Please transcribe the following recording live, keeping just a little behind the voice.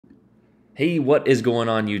Hey, what is going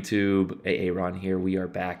on YouTube? Ron here. We are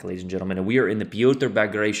back, ladies and gentlemen, and we are in the Pyotr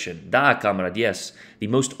Bagration. Da, kamerad, yes. The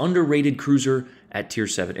most underrated cruiser at Tier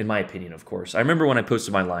 7, in my opinion, of course. I remember when I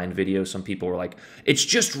posted my Lion video, some people were like, it's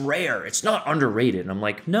just rare. It's not underrated. And I'm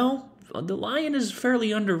like, no, the Lion is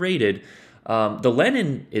fairly underrated. The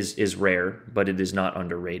Lenin is rare, but it is not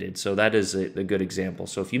underrated. So that is a good example.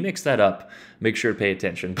 So if you mix that up, make sure to pay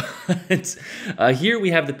attention. But here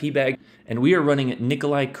we have the P-Bag, and we are running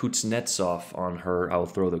Nikolai Kuznetsov on her. I will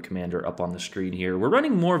throw the commander up on the screen here. We're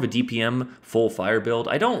running more of a DPM full fire build.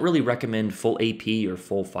 I don't really recommend full AP or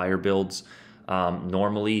full fire builds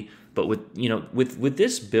normally, but with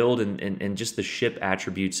this build and just the ship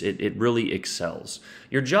attributes, it really excels.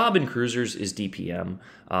 Your job in cruisers is DPM.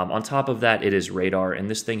 On top of that, it is radar, and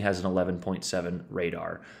this thing has an 11.7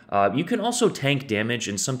 radar. You can also tank damage,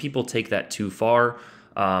 and some people take that too far.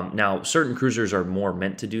 Now, certain cruisers are more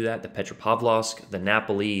meant to do that. The Petropavlovsk, the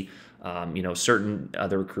Napoli, certain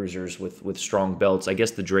other cruisers with strong belts. I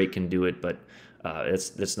guess the Drake can do it, but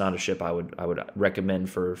it's not a ship I would recommend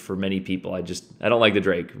for many people. I don't like the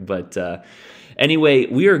Drake. But anyway,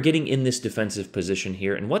 we are getting in this defensive position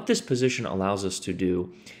here, and what this position allows us to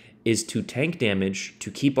do is to tank damage,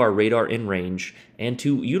 to keep our radar in range, and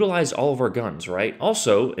to utilize all of our guns, right?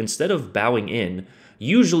 Also, instead of bowing in,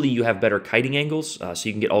 usually you have better kiting angles, so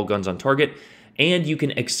you can get all guns on target, and you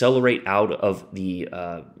can accelerate out of the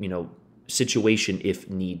situation if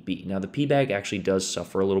need be. Now, the P-Bag actually does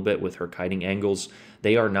suffer a little bit with her kiting angles.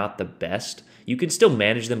 They are not the best. You can still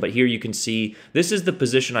manage them, but here you can see this is the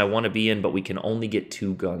position I want to be in, but we can only get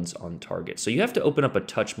 2 guns on target. So you have to open up a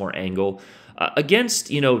touch more angle. Against,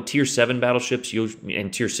 Tier 7 battleships,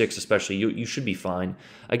 and Tier 6 especially, you should be fine.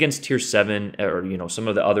 Against Tier 7, or, some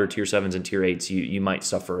of the other Tier 7s and Tier 8s, you might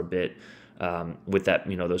suffer a bit. With that,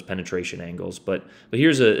 those penetration angles. But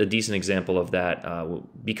here's a decent example of that.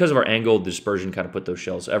 Because of our angle, the dispersion kind of put those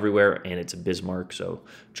shells everywhere, and it's a Bismarck, so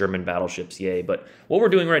German battleships, yay. But what we're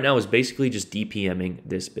doing right now is basically just DPMing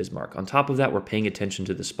this Bismarck. On top of that, we're paying attention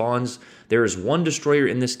to the spawns. There is 1 destroyer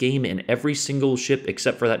in this game, and every single ship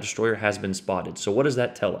except for that destroyer has been spotted. So what does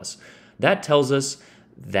that tell us? That tells us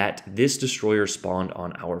that this destroyer spawned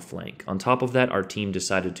on our flank. On top of that, our team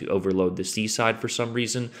decided to overload the seaside for some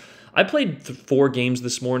reason. I played 4 games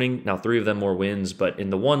this morning. Now, 3 of them were wins, but in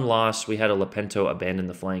the 1 loss, we had a Lepento abandon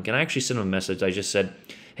the flank, and I actually sent him a message. I just said,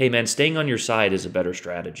 hey, man, staying on your side is a better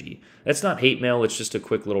strategy. That's not hate mail. It's just a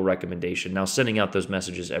quick little recommendation. Now, sending out those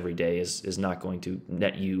messages every day is not going to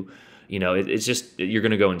net you, it's just, you're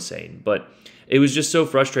going to go insane. But it was just so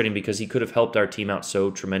frustrating because he could have helped our team out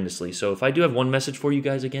so tremendously. So if I do have one message for you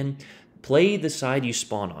guys again, play the side you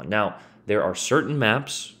spawn on. Now, there are certain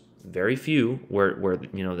maps, very few, where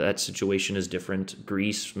that situation is different.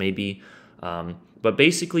 Greece, maybe. But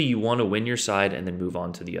basically, you want to win your side and then move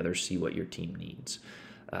on to the other, see what your team needs.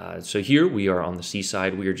 So here we are on the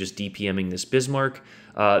seaside. We are just DPMing this Bismarck.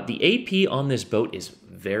 The AP on this boat is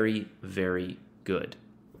very, very good.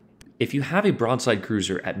 If you have a broadside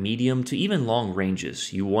cruiser at medium to even long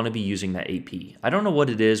ranges, you want to be using that AP. I don't know what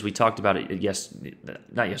it is. We talked about it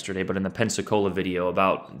not yesterday, but in the Pensacola video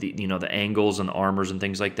about the angles and the armors and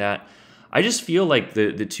things like that. I just feel like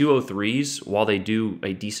the 203s, while they do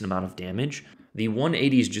a decent amount of damage, the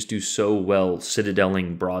 180s just do so well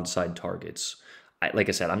citadeling broadside targets. Like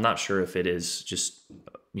I said, I'm not sure if it is just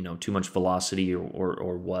too much velocity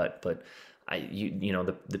or what, but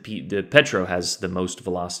the Petro has the most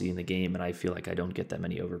velocity in the game, and I feel like I don't get that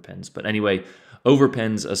many overpens. But anyway,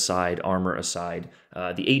 overpens aside, armor aside,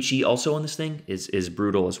 the HE also on this thing is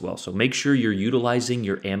brutal as well. So make sure you're utilizing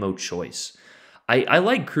your ammo choice. I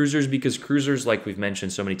like cruisers because cruisers, like we've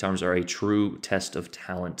mentioned so many times, are a true test of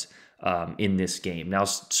talent in this game. Now,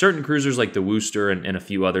 certain cruisers like the Worcester and a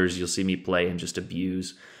few others, you'll see me play and just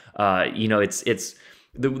abuse. It's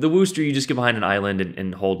the Worcester, you just get behind an island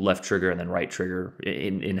and hold left trigger and then right trigger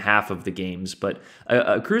in half of the games. But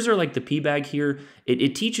a cruiser like the P-Bag here,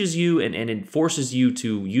 it teaches you and it forces you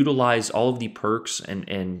to utilize all of the perks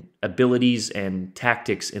and abilities and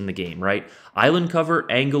tactics in the game, right? Island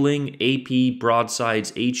cover, angling, AP,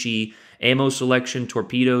 broadsides, HE, ammo selection,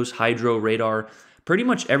 torpedoes, hydro, radar. Pretty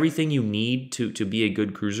much everything you need to be a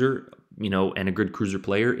good cruiser, and a good cruiser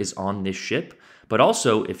player is on this ship. But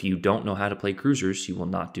also, if you don't know how to play cruisers, you will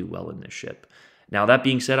not do well in this ship. Now, that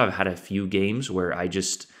being said, I've had a few games where I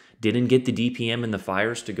just didn't get the DPM and the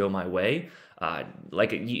fires to go my way.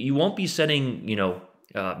 You won't be setting,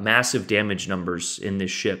 massive damage numbers in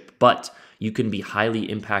this ship, but you can be highly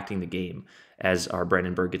impacting the game, as our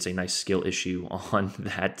Brandenburg gets a nice skill issue on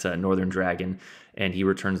that Northern Dragon, and he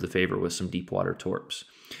returns the favor with some deep water torps.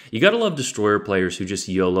 You got to love destroyer players who just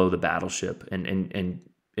YOLO the battleship and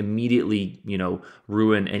immediately,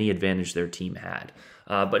 ruin any advantage their team had.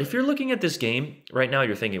 But if you're looking at this game right now,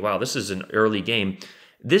 you're thinking, wow, this is an early game.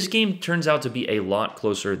 This game turns out to be a lot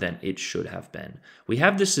closer than it should have been. We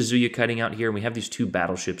have this Suzuya kiting out here, and we have these two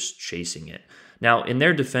battleships chasing it. Now, in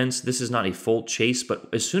their defense, this is not a full chase, but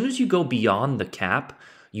as soon as you go beyond the cap,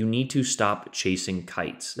 you need to stop chasing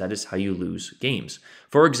kites. That is how you lose games.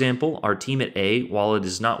 For example, our team at A, while it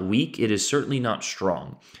is not weak, it is certainly not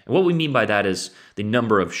strong. And what we mean by that is the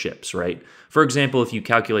number of ships, right? For example, if you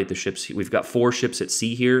calculate the ships, we've got 4 ships at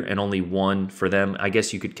C here and only 1 for them. I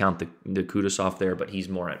guess you could count the Kudasov there, but he's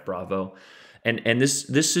more at Bravo. And this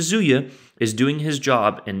Suzuya is doing his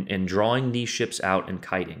job in drawing these ships out and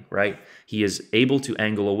kiting, right? He is able to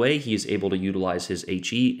angle away. He is able to utilize his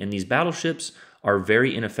HE, and these battleships are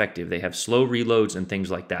very ineffective. They have slow reloads and things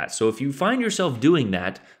like that. So if you find yourself doing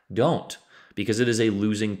that, don't, because it is a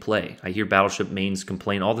losing play. I hear battleship mains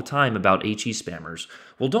complain all the time about HE spammers.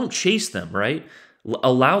 Well, don't chase them, right?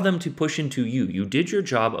 Allow them to push into you. You did your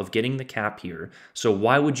job of getting the cap here, so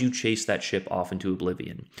why would you chase that ship off into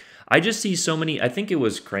oblivion? I just see so many. I think it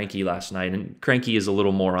was Cranky last night, and Cranky is a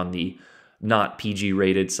little more on the not PG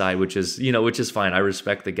rated side, which is fine. I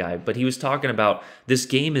respect the guy, but he was talking about this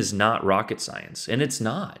game is not rocket science, and it's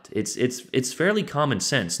not. It's fairly common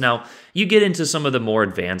sense. Now, you get into some of the more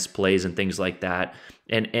advanced plays and things like that,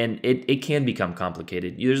 and it can become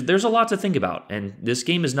complicated. There's a lot to think about, and this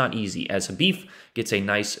game is not easy. As Habib gets a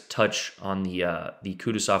nice touch on the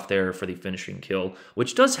Kudasov there for the finishing kill,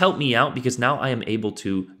 which does help me out because now I am able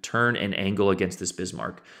to turn and angle against this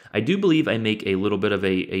Bismarck. I do believe I make a little bit of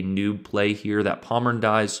a noob play here. That Pommern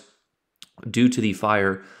dies due to the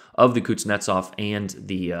fire of the Kuznetsov and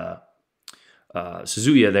the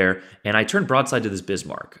Suzuya there, and I turned broadside to this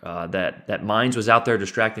Bismarck. That mines was out there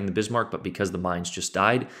distracting the Bismarck, but because the mines just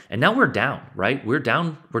died, and now we're down, right? We're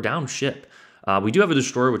down ship. We do have a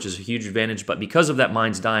destroyer, which is a huge advantage, but because of that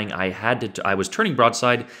mines dying, I was turning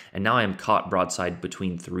broadside, and now I am caught broadside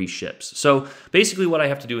between 3 ships. So basically what I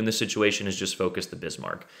have to do in this situation is just focus the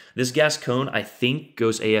Bismarck. This Gascon, I think,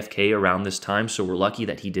 goes AFK around this time, so we're lucky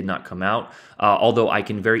that he did not come out, although I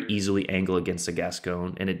can very easily angle against the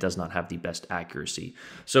Gascon, and it does not have the best accuracy.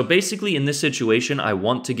 So basically in this situation, I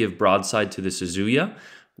want to give broadside to the Suzuya.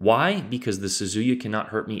 Why? Because the Suzuya cannot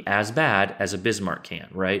hurt me as bad as a Bismarck can,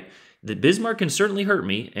 right? The Bismarck can certainly hurt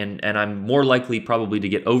me, and I'm more likely probably to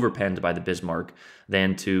get overpenned by the Bismarck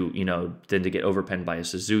than to get overpenned by a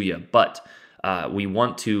Suzuya. But we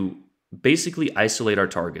want to basically isolate our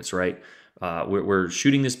targets, right? We're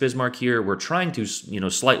shooting this Bismarck here. We're trying to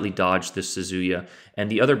slightly dodge this Suzuya, and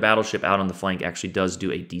the other battleship out on the flank actually does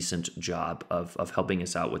do a decent job of helping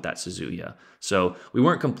us out with that Suzuya. So we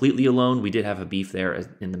weren't completely alone. We did have a beef there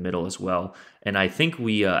in the middle as well, and I think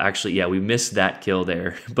we we missed that kill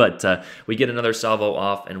there, but we get another salvo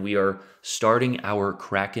off, and we are starting our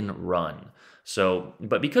Kraken run. So,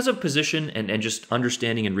 but because of position and just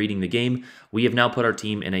understanding and reading the game, we have now put our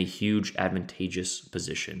team in a huge advantageous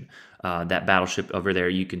position. That battleship over there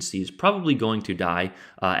you can see is probably going to die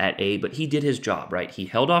at A, but he did his job, right? He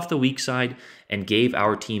held off the weak side and gave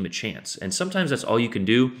our team a chance. And sometimes that's all you can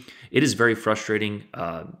do. It is very frustrating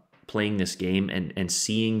playing this game and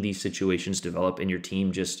seeing these situations develop and your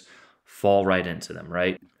team just fall right into them,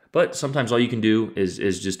 right? But sometimes all you can do is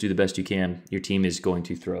just do the best you can. Your team is going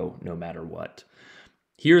to throw no matter what.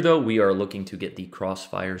 Here, though, we are looking to get the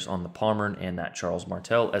crossfires on the Pommern and that Charles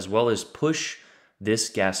Martel, as well as push this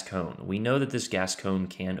Gascon. We know that this Gascon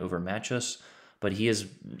can overmatch us, but he is,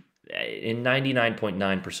 in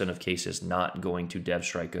 99.9% of cases, not going to dev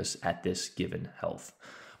strike us at this given health.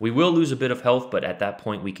 We will lose a bit of health, but at that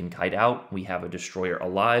point we can kite out. We have a destroyer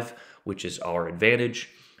alive, which is our advantage.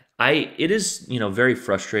 It is, very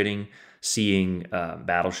frustrating seeing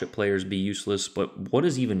battleship players be useless, but what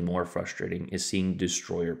is even more frustrating is seeing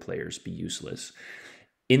destroyer players be useless.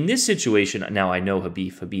 In this situation, now I know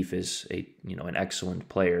Habib. Habib is an excellent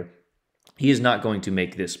player. He is not going to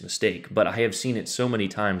make this mistake, but I have seen it so many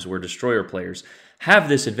times where destroyer players have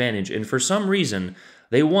this advantage, and for some reason,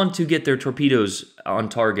 they want to get their torpedoes on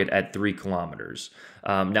target at 3 kilometers.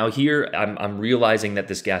 Now here, I'm realizing that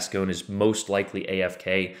this Gascon is most likely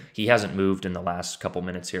AFK. He hasn't moved in the last couple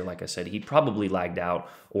minutes here. Like I said, he probably lagged out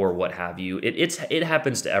or what have you. It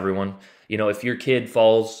happens to everyone. If your kid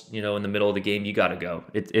falls, in the middle of the game, you got to go.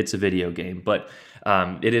 It's a video game, but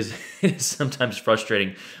it is sometimes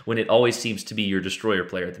frustrating when it always seems to be your destroyer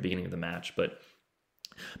player at the beginning of the match. But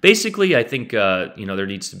basically, I think there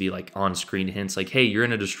needs to be like on-screen hints like, "Hey, you're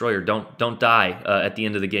in a destroyer. Don't die at the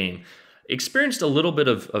end of the game." experienced a little bit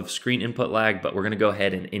of screen input lag, but we're going to go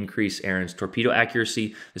ahead and increase Aaron's torpedo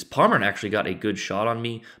accuracy. This Pommern actually got a good shot on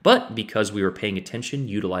me, but because we were paying attention,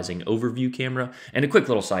 utilizing overview camera, and a quick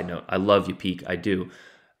little side note, I love you, Peak, I do.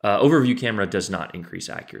 Overview camera does not increase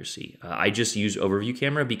accuracy. I just use overview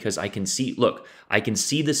camera because I can see, look, I can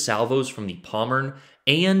see the salvos from the Pommern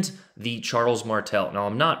and the Charles Martel. Now,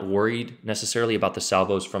 I'm not worried necessarily about the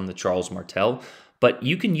salvos from the Charles Martel, but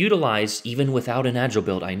you can utilize even without an agile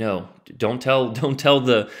build. I know. Don't tell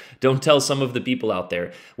some of the people out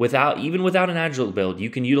there. Even without an agile build, you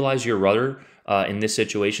can utilize your rudder in this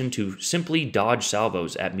situation to simply dodge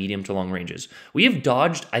salvos at medium to long ranges. We have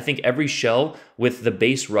dodged, I think, every shell with the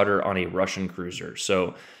base rudder on a Russian cruiser.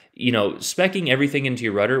 So, speccing everything into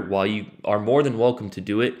your rudder, while you are more than welcome to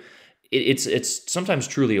do it, it's sometimes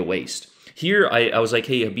truly a waste. Here, I was like,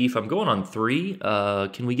 hey, Habib, I'm going on 3.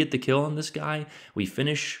 Can we get the kill on this guy? We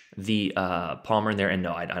finish the Pommern there. And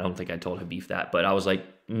no, I don't think I told Habib that. But I was like,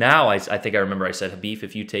 now I think I remember I said, Habib,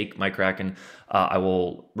 if you take my Kraken, I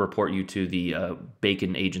will report you to the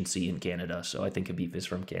Bacon Agency in Canada. So I think Habib is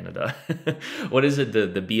from Canada. What is it? The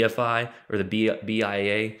BFI or the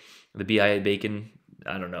BIA? The BIA Bacon?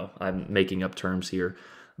 I don't know. I'm making up terms here.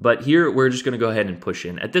 But here, we're just going to go ahead and push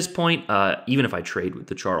in. At this point, even if I trade with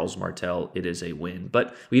the Charles Martel, it is a win.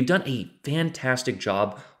 But we've done a fantastic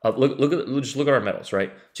job of, just look at our medals,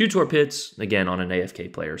 right? 2 torpedoes, again, on an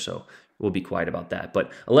AFK player, so we'll be quiet about that.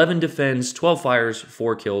 But 11 defends, 12 fires,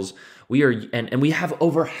 4 kills. And we have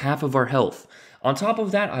over half of our health. On top of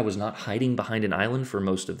that, I was not hiding behind an island for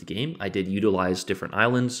most of the game. I did utilize different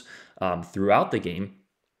islands throughout the game.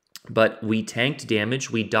 But we tanked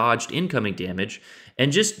damage, we dodged incoming damage,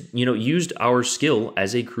 and just, used our skill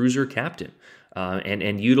as a cruiser captain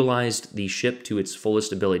and utilized the ship to its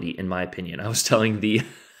fullest ability, in my opinion. I was telling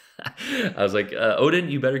I was like,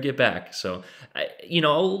 Odin, you better get back. So,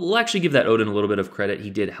 I'll actually give that Odin a little bit of credit.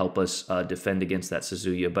 He did help us defend against that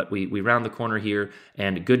Suzuya, but we round the corner here,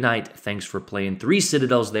 and good night. Thanks for playing. 3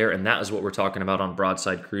 Citadels there, and that is what we're talking about on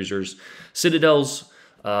broadside cruisers. Citadels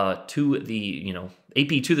to the,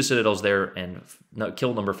 AP to the Citadels there, and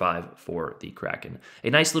kill number 5 for the Kraken. A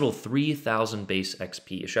nice little 3,000 base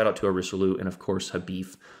XP. A shout out to Arisulu and, of course, Habib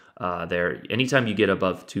there. Anytime you get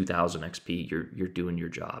above 2,000 XP, you're doing your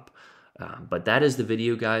job. But that is the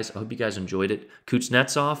video, guys. I hope you guys enjoyed it.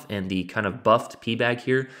 Kuznetsov and the kind of buffed P-Bag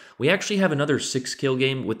here. We actually have another 6-kill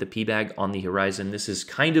game with the P-Bag on the horizon. This is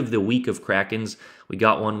kind of the week of Krakens. We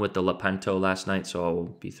got one with the Lepanto last night, so I'll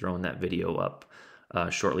be throwing that video up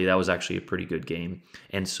shortly. That was actually a pretty good game,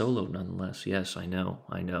 and solo nonetheless. Yes, I know.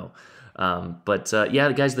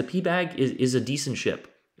 Yeah, guys, the P-Bag is a decent ship.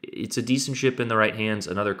 It's a decent ship in the right hands.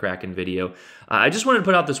 Another Kraken video. I just wanted to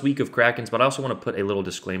put out this week of Krakens, but I also want to put a little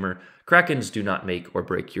disclaimer. Krakens do not make or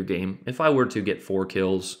break your game. If I were to get 4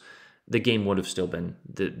 kills, the game would have still been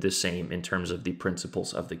the same in terms of the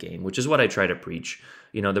principles of the game, which is what I try to preach.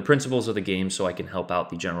 The principles of the game, so I can help out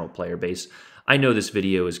the general player base. I know this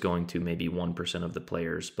video is going to maybe 1% of the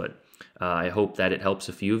players, but I hope that it helps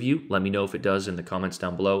a few of you. Let me know if it does in the comments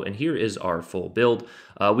down below. And here is our full build.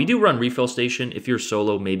 We do run refill station. If you're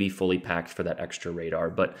solo, maybe fully packed for that extra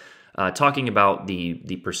radar. But talking about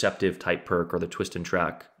the perceptive type perk or the twist and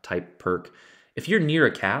track type perk, if you're near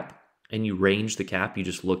a cap and you range the cap, you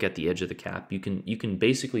just look at the edge of the cap, you can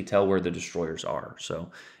basically tell where the destroyers are.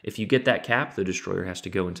 So if you get that cap, the destroyer has to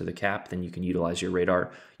go into the cap, then you can utilize your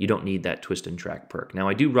radar. You don't need that twist and track perk. Now,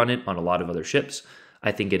 I do run it on a lot of other ships.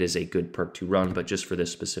 I think it is a good perk to run, but just for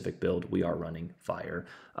this specific build, we are running fire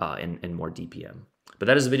and more DPM. But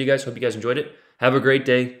that is the video, guys. Hope you guys enjoyed it. Have a great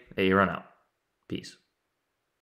day. Hey, run out. Peace.